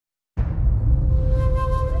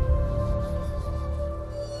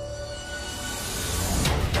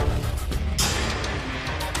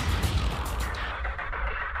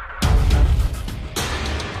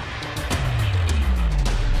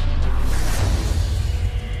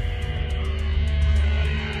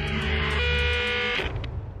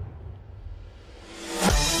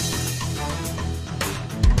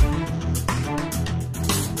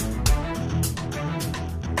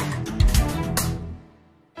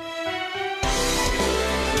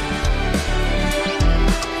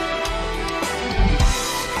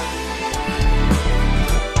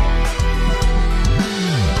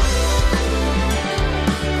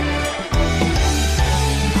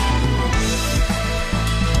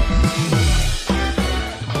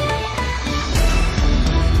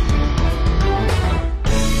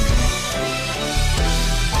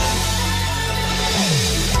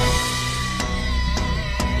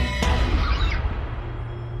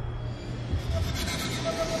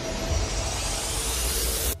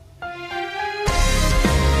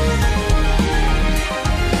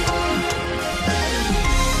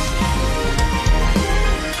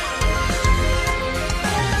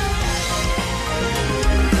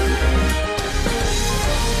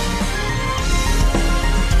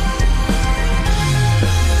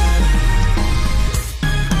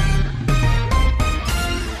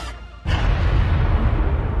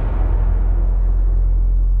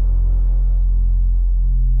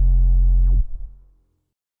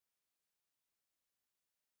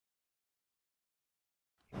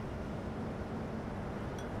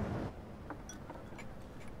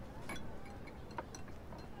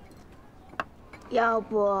要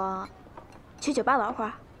不去酒吧玩会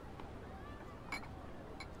儿？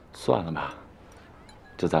算了吧，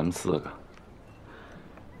就咱们4个。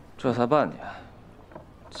这才半年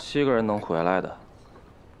，7个人能回来的，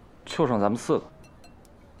就剩咱们4个。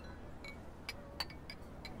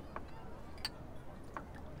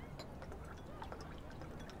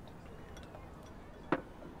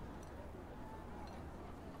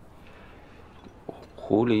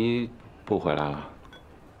狐狸不回来了？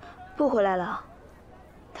不回来了，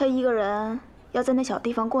他一个人要在那小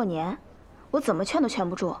地方过年，我怎么劝都劝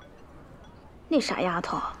不住。那傻丫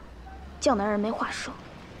头，叫男人没话说。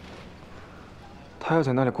他要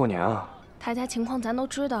在那里过年啊？他家情况咱都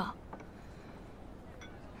知道，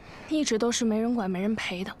一直都是没人管没人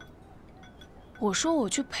陪的。我说我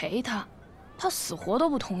去陪他，他死活都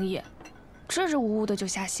不同意，支支吾吾的就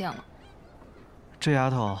下线了。这丫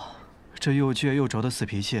头，这又倔又轴的死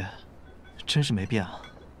脾气，真是没变啊。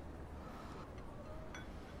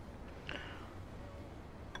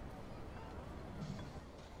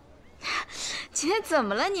今天怎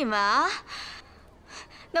么了你们啊？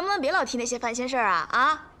能不能别老提那些烦心事儿啊？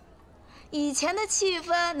啊！以前的气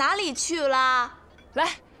氛哪里去了？来，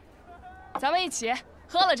咱们一起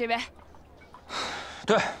喝了这杯。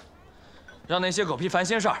对，让那些狗屁烦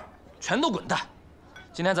心事儿全都滚蛋。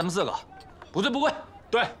今天咱们4个不醉不归。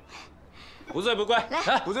对，不醉不归。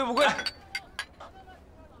来，不醉不归。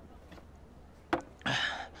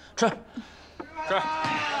吃，吃。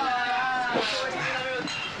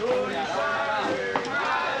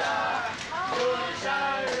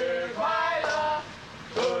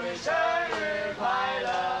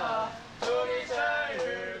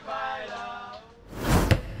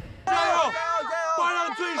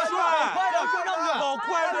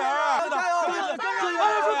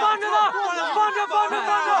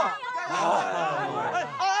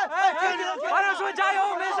班长说加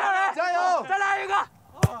油，没事来，加油，再来一个，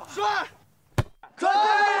帅，帅，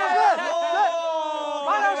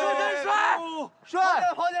班长说真帅，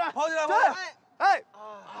帅，跑起来，跑起来，对，哎，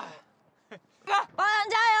班长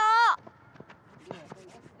加油！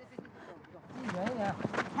远一点，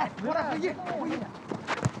哎，我来回击，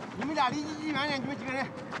你们俩离远点，你们几个人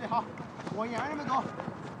最好，我远那么走。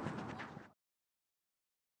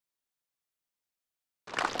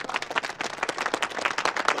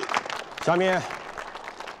下面，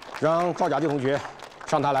让赵甲第同学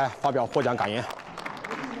上台来发表获奖感言。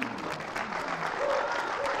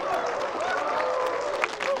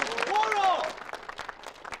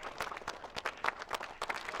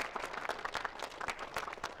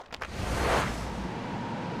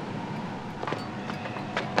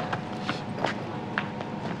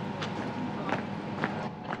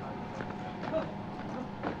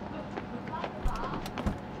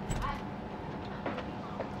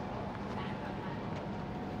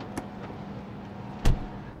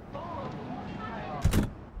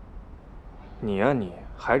你呀，你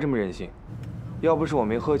还这么任性！要不是我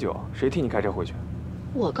没喝酒，谁替你开车回去？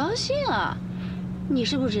我高兴啊！你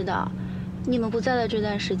是不知道，你们不在的这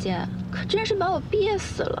段时间，可真是把我憋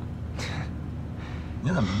死了。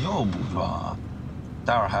你怎么又不装啊？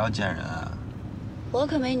待会儿还要见人。我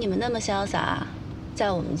可没你们那么潇洒，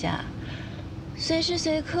在我们家，随时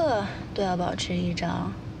随刻都要保持一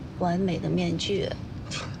张完美的面具。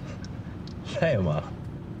累吗？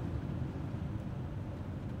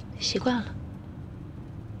习惯了。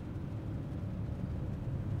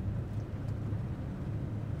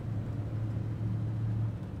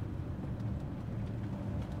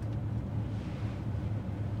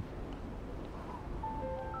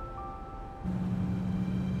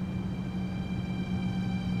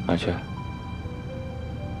马去，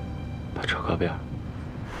把车靠边。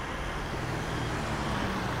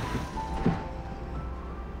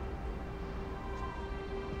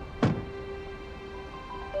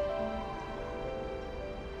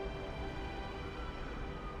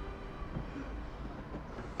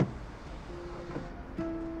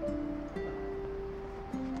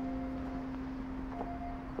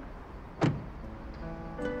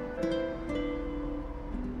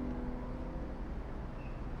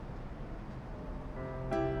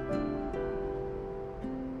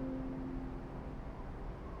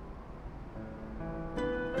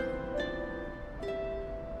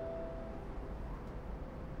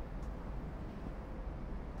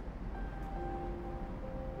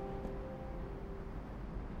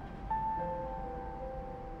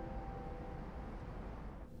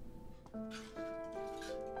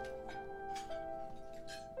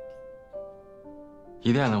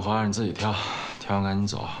一店的花你自己挑，挑完赶紧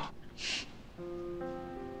走。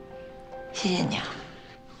谢谢你啊。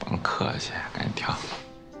甭客气，赶紧挑。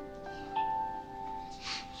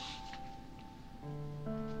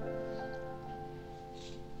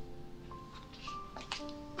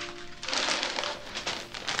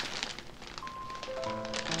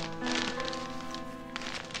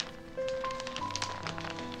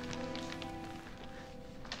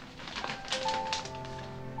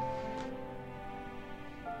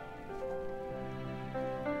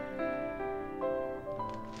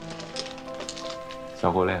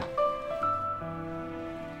小狐狸，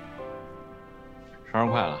生日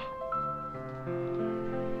快乐！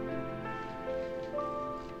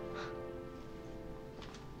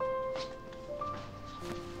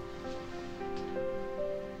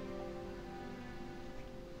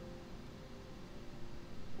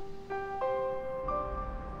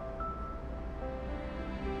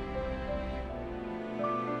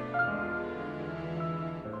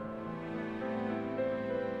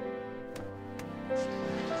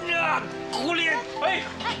狐狸，哎，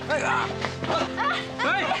哎呀，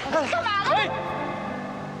哎，干嘛呢？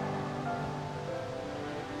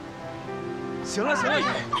行了行了，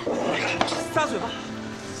撒嘴巴。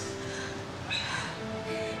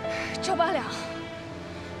赵八两，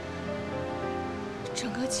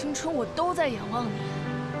整个青春我都在仰望你，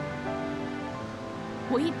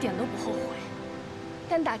我一点都不后悔。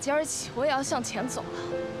但打今儿起，我也要向前走了。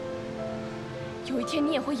有一天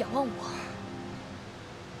你也会仰望我。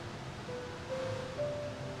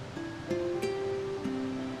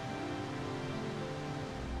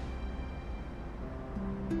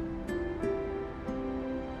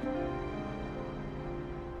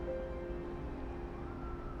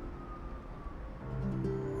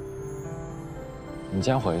 你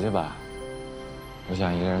先回去吧，我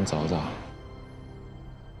想一个人走走。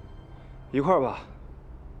一块儿吧。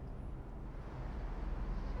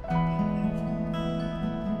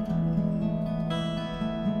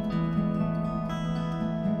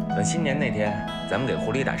等新年那天，咱们给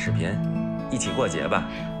狐狸打视频，一起过节吧。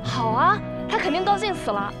好啊，他肯定高兴死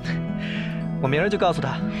了。我明儿就告诉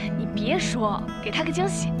他。你别说，给他个惊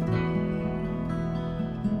喜。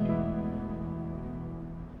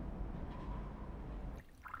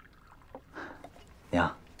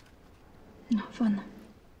 娘，饭呢？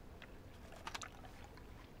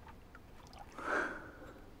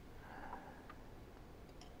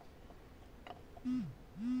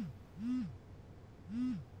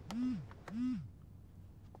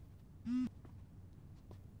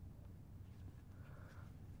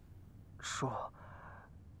叔，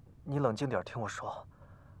你冷静点，听我说。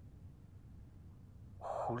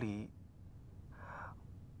狐狸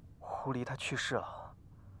他去世了。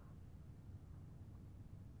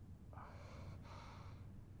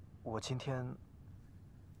 我今天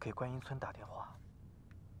给观音村打电话，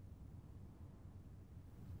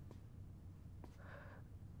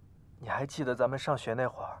你还记得咱们上学那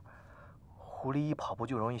会儿，狐狸一跑步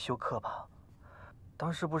就容易休克吧？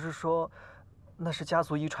当时不是说那是家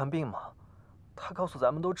族遗传病吗？他告诉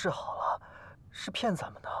咱们都治好了，是骗咱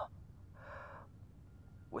们的。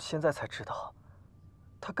我现在才知道，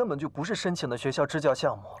他根本就不是申请的学校支教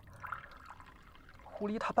项目。狐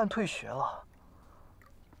狸他办退学了。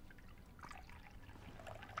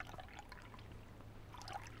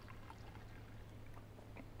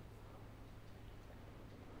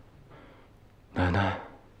 奶奶，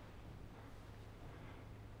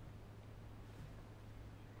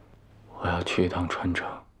我要去一趟川城，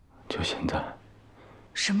就现在。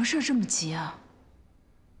什么事这么急啊？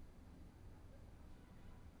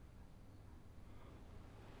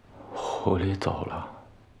狐狸走了。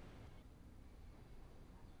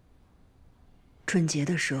春节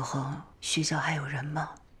的时候，学校还有人吗？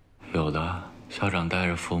有的，校长带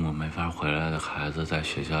着父母没法回来的孩子在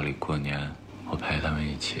学校里过年，我陪他们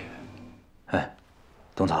一起。 哎，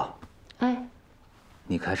董草，哎，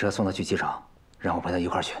你开车送他去机场，让我陪他一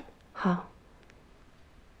块儿去。好。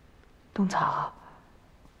冬草，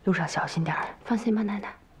路上小心点儿。放心吧，奶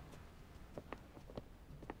奶。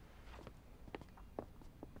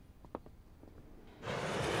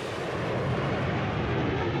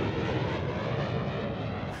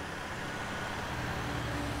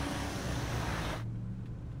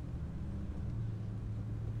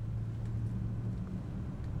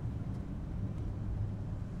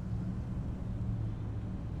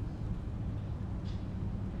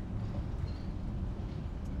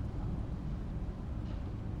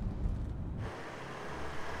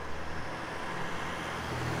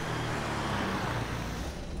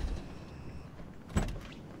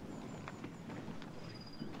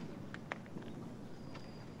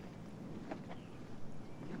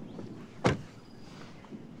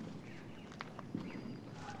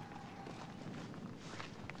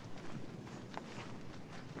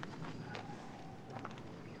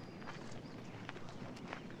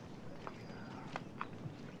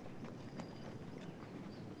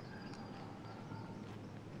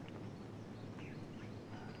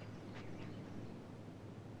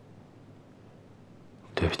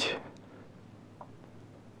对不起，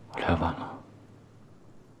我来晚了。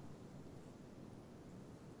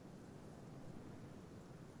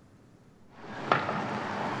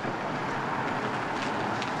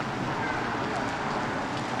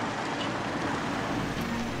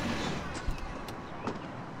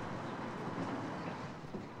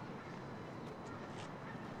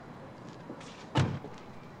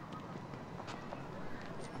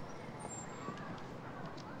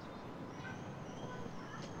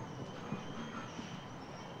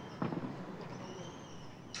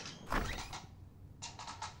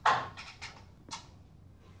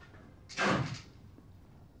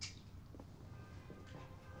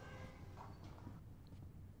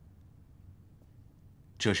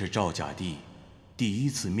这是赵甲第第一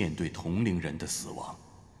次面对同龄人的死亡，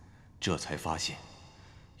这才发现，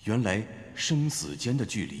原来生死间的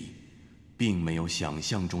距离，并没有想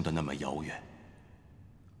象中的那么遥远。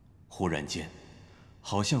忽然间，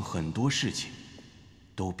好像很多事情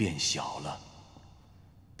都变小了，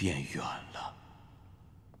变远了。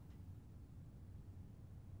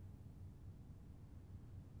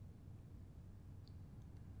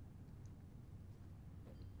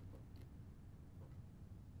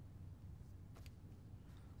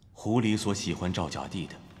狐狸所喜欢赵甲第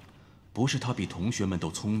的，不是他比同学们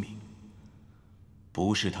都聪明，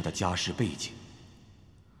不是他的家世背景，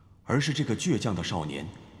而是这个倔强的少年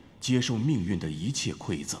接受命运的一切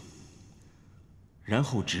馈赠，然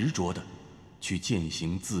后执着地去践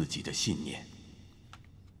行自己的信念。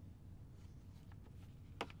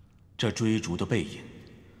这追逐的背影，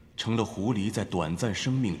成了狐狸在短暂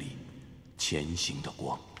生命里前行的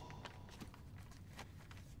光。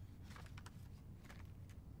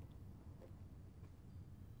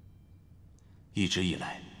一直以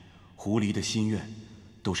来，狐狸的心愿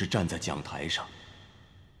都是站在讲台上，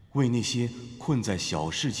为那些困在小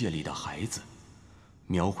世界里的孩子，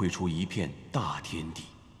描绘出一片大天地，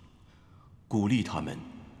鼓励他们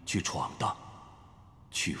去闯荡，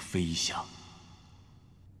去飞翔。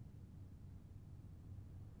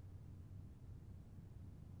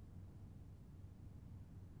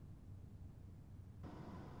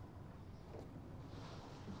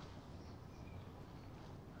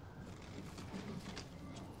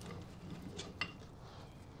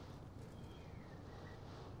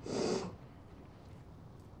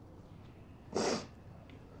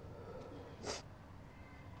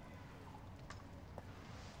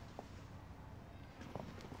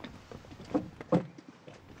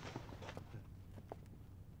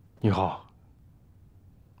你好，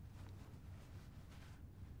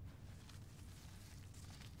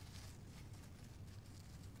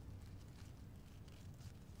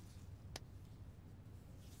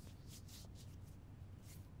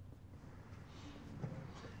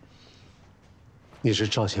你是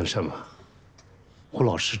赵先生吗？胡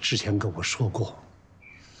老师之前跟我说过，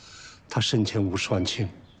他生前无双亲，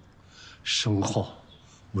身后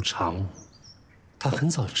无常，他很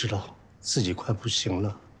早知道自己快不行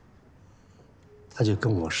了。他就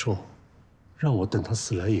跟我说，让我等他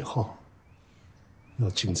死了以后，要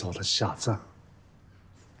尽早的下葬。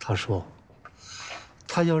他说，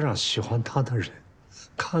他要让喜欢他的人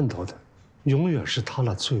看到的，永远是他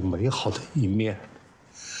那最美好的一面。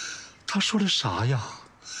他说的啥呀？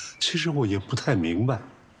其实我也不太明白，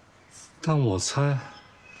但我猜，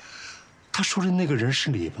他说的那个人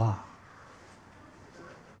是你吧？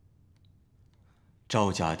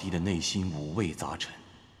赵甲第的内心五味杂陈。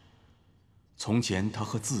从前他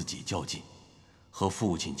和自己较劲，和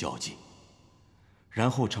父亲较劲，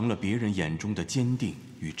然后成了别人眼中的坚定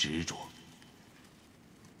与执着。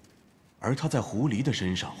而他在狐狸的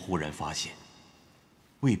身上忽然发现，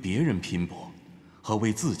为别人拼搏和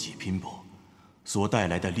为自己拼搏所带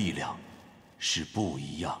来的力量是不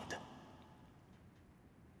一样的。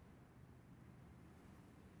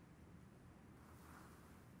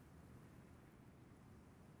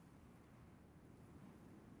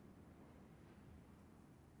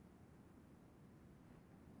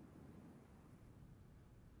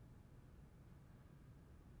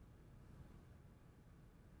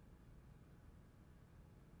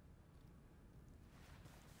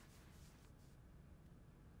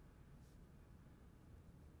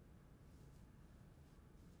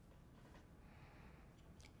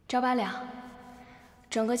赵八两，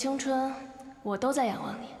整个青春我都在仰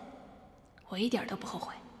望你，我一点都不后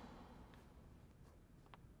悔。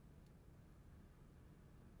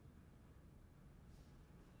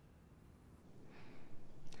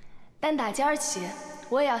但打今儿起，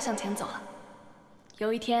我也要向前走了。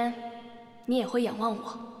有一天，你也会仰望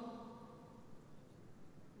我。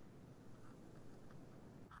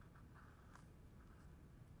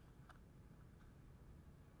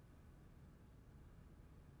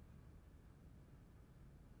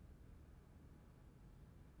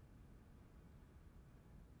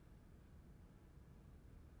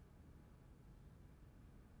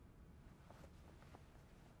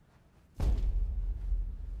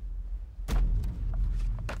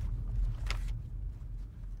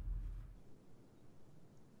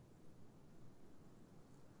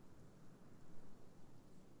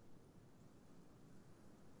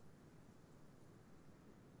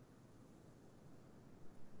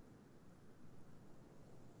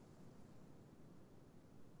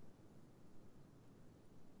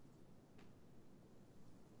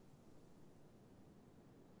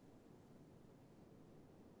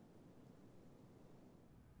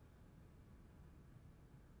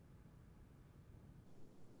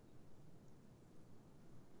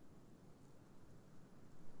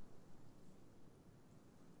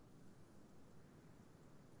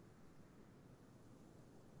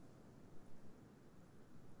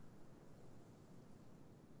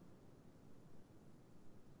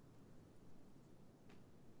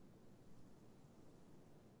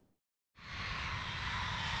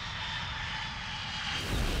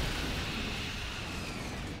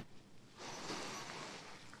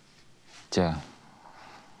姐，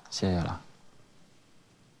谢谢了。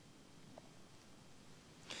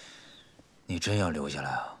你真要留下来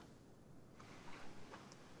啊？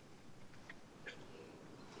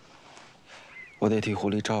我得替狐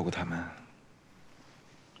狸照顾他们。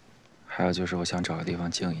还有就是，我想找个地方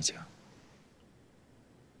静一静。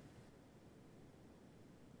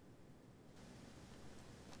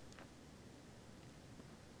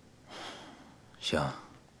行，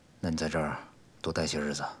那你在这儿多待些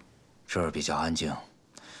日子，这儿比较安静，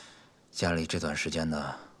家里这段时间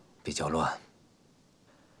呢比较乱。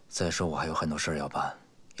再说我还有很多事儿要办，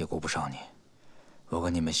也顾不上你。我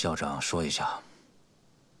跟你们校长说一下，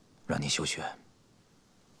让你休学。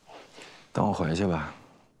等我回去吧，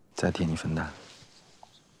再替你分担。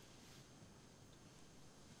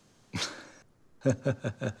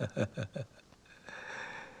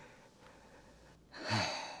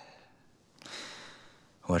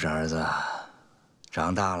我这儿子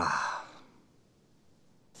长大了。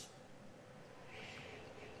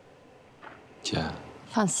姐，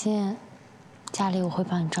放心，家里我会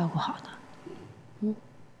帮你照顾好的。嗯。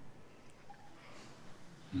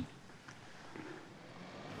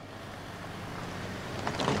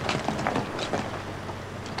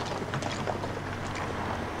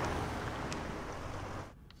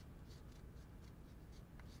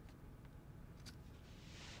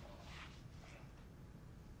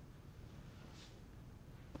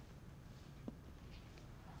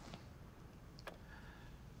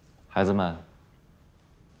孩子们，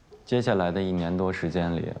接下来的1年多时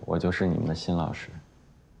间里，我就是你们的新老师。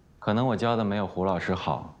可能我教的没有胡老师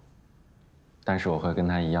好，但是我会跟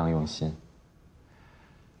他一样用心。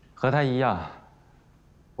和他一样，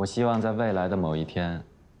我希望在未来的某一天，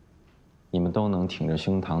你们都能挺着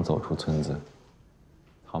胸膛走出村子，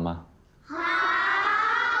好吗？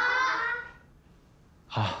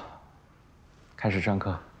好。好，开始上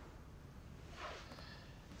课。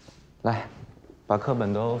来。把课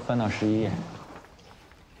本都翻到11页。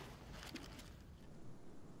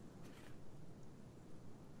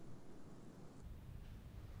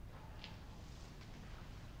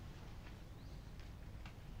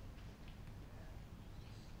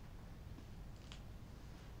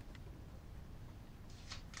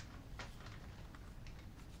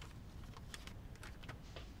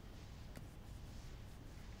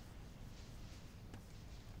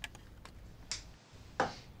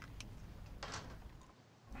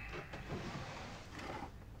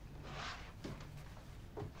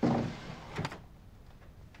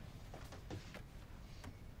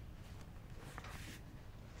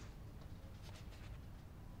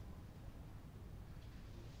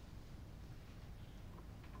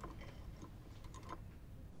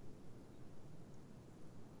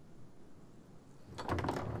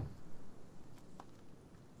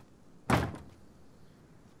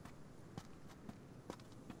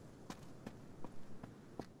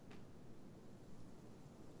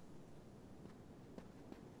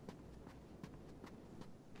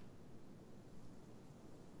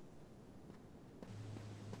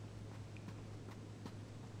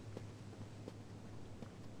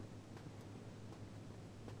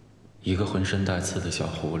一个浑身带刺的小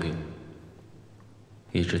狐狸，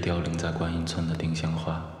一只凋零在观音村的丁香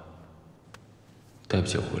花。对不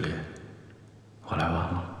起，狐狸，我来晚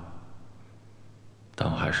了，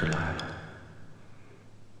但我还是来了，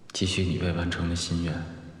继续你未完成的心愿，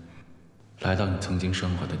来到你曾经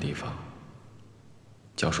生活的地方，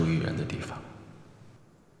教书育人的地方。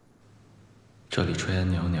这里炊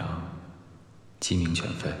烟袅袅，鸡鸣犬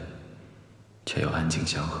吠，却又安静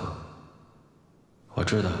祥和。我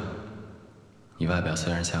知道。你外表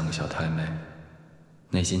虽然像个小太妹，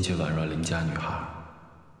内心却宛若邻家女孩，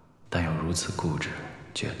但又如此固执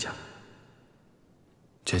倔强。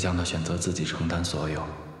倔强到选择自己承担所有，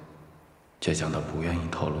倔强到不愿意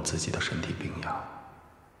透露自己的身体病秧。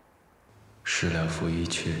事了拂衣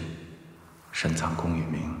去，深藏功与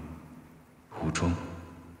名，无终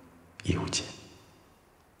亦无尽。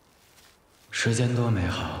时间多美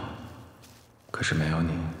好，可是没有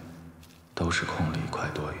你，都是空了一块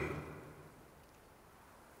多余。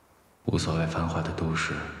无所谓繁华的都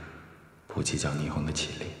市，不计较霓虹的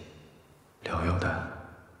绮丽，留有的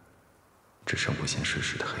只剩无限世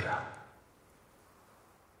事的黑暗。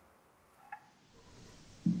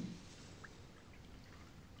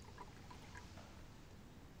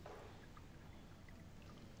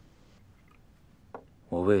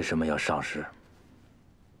我为什么要上市？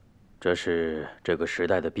这是这个时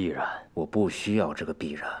代的必然，我不需要这个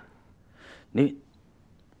必然。你。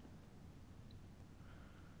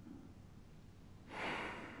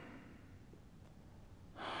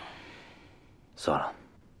算了，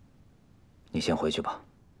你先回去吧。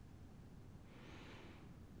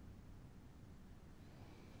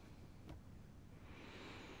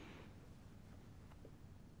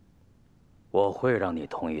我会让你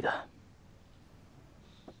同意的。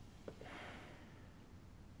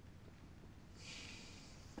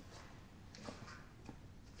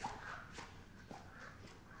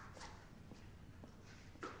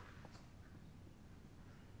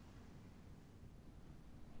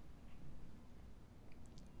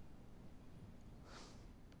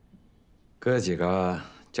哥几个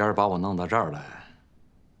今儿把我弄到这儿来，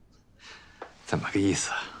怎么个意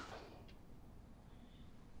思？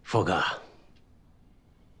富哥，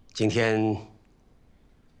今天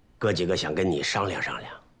哥几个想跟你商量商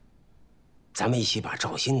量，咱们一起把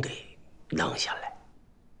赵鑫给弄下来。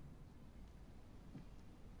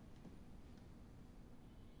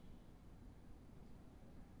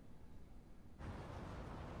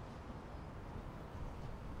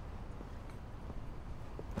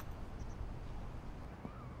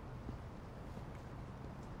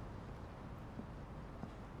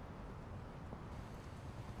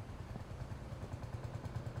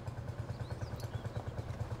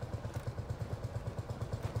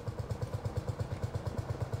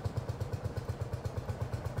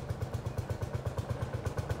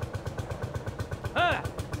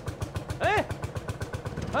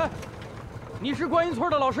你是观音村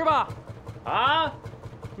的老师吧？啊，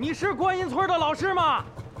你是观音村的老师吗？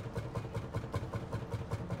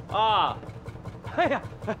啊，哎呀，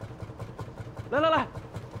来，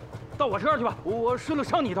到我车上去吧，我顺路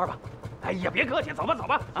捎你一段吧。哎呀，别客气，走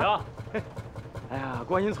吧。行。哎呀，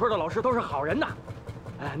观音村的老师都是好人呐。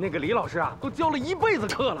哎，那个李老师啊，都教了一辈子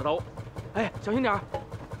课了都。哎，小心点儿。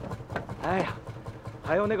哎呀，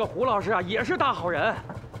还有那个胡老师啊，也是大好人。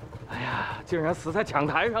哎呀，竟然死在讲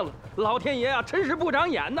台上了。老天爷啊，真是不长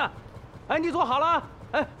眼呐！哎，你坐好了，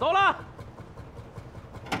哎，走了。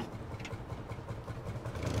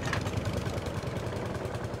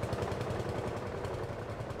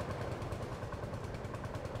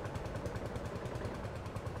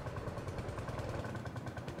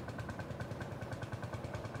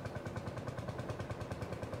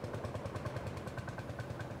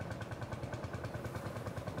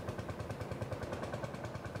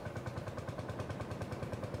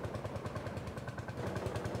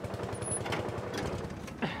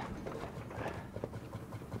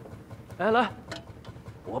来，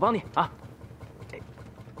我帮你啊！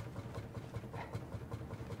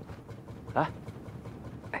来，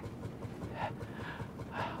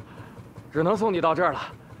只能送你到这儿了。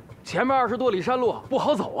前面20多里山路不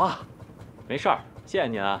好走啊。没事儿，谢谢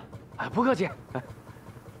您啊。哎，不客气。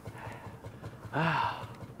哎呀，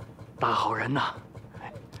大好人呐！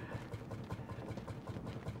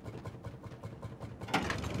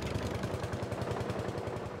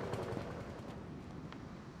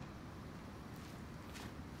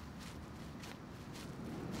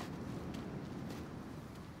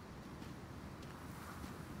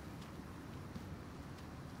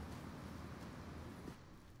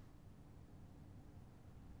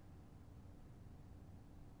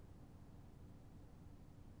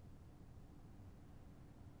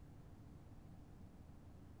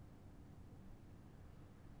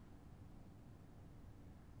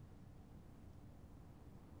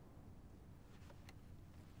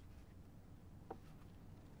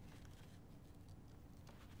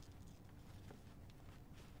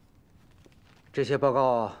这些报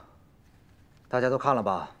告大家都看了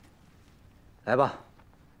吧？来吧，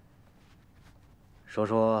说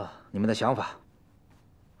说你们的想法，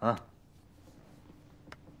啊？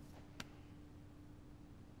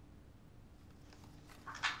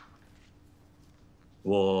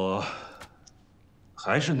我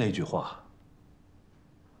还是那句话，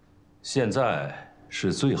现在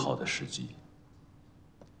是最好的时机。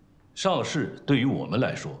上市对于我们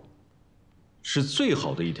来说，是最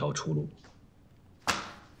好的一条出路。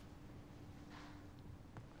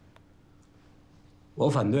我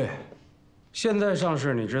反对。现在上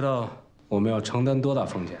市，你知道我们要承担多大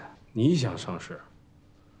风险？你想上市，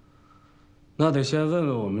那得先问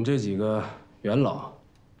问我们这几个元老，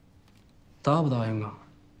答不答应啊？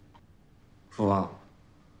父王，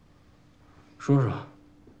说说。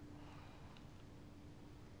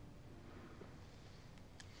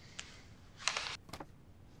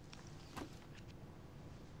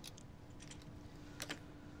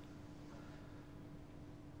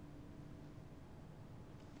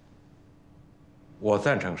我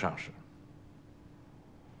赞成上市。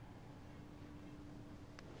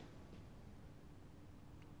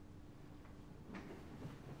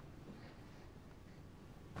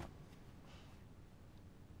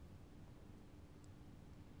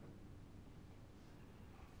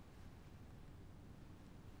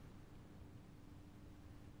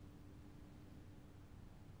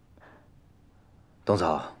董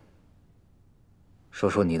草，说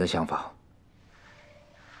说你的想法。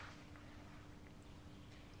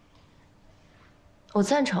我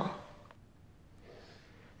赞成。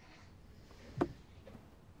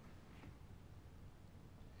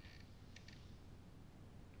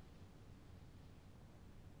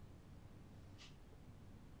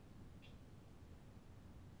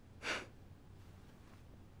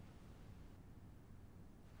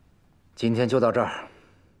今天就到这儿，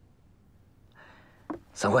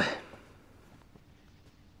散会。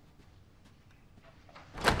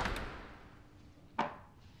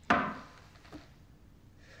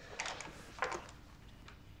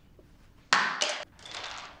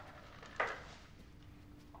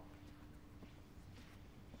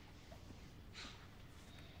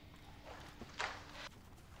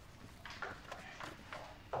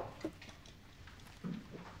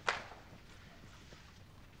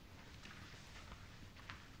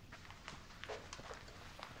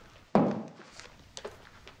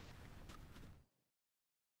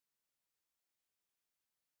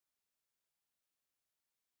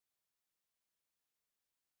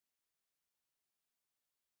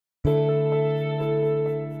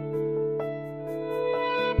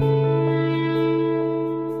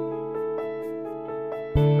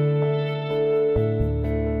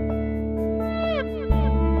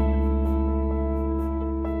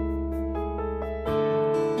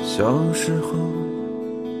小时候，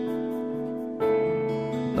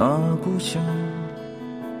那故乡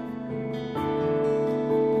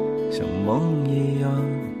像梦一样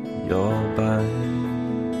摇摆，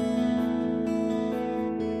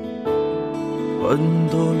很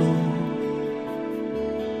多路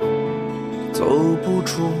走不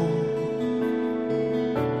出，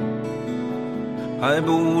还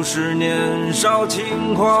不是年少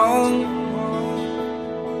轻狂。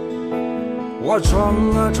我闯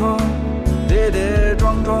啊闯，跌跌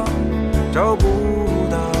撞撞，找不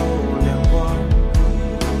到亮光。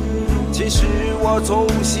其实我从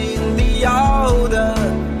心里要的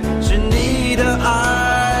是你的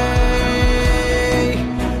爱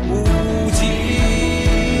无尽。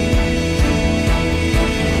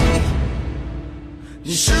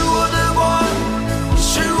你是我的光，你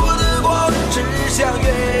是我的光，指向远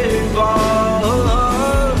方。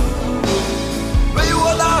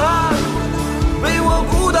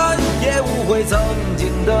曾经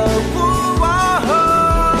的过往，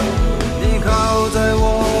你靠在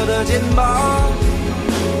我的肩膀，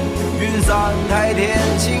云散开天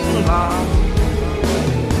晴朗。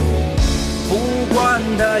不管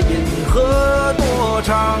它银河多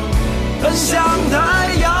长，很像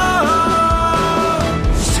太阳。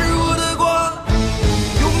是我的光，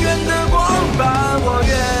永远的光伴我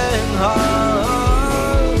远航。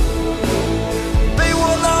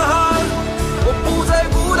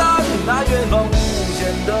那远方无限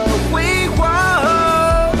的辉煌，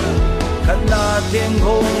看那天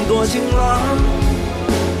空多晴朗，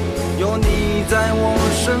有你在我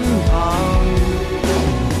身旁。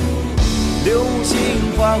流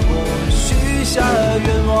星划过，许下愿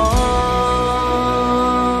望。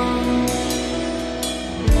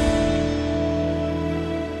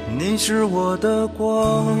你是我的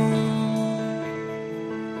光。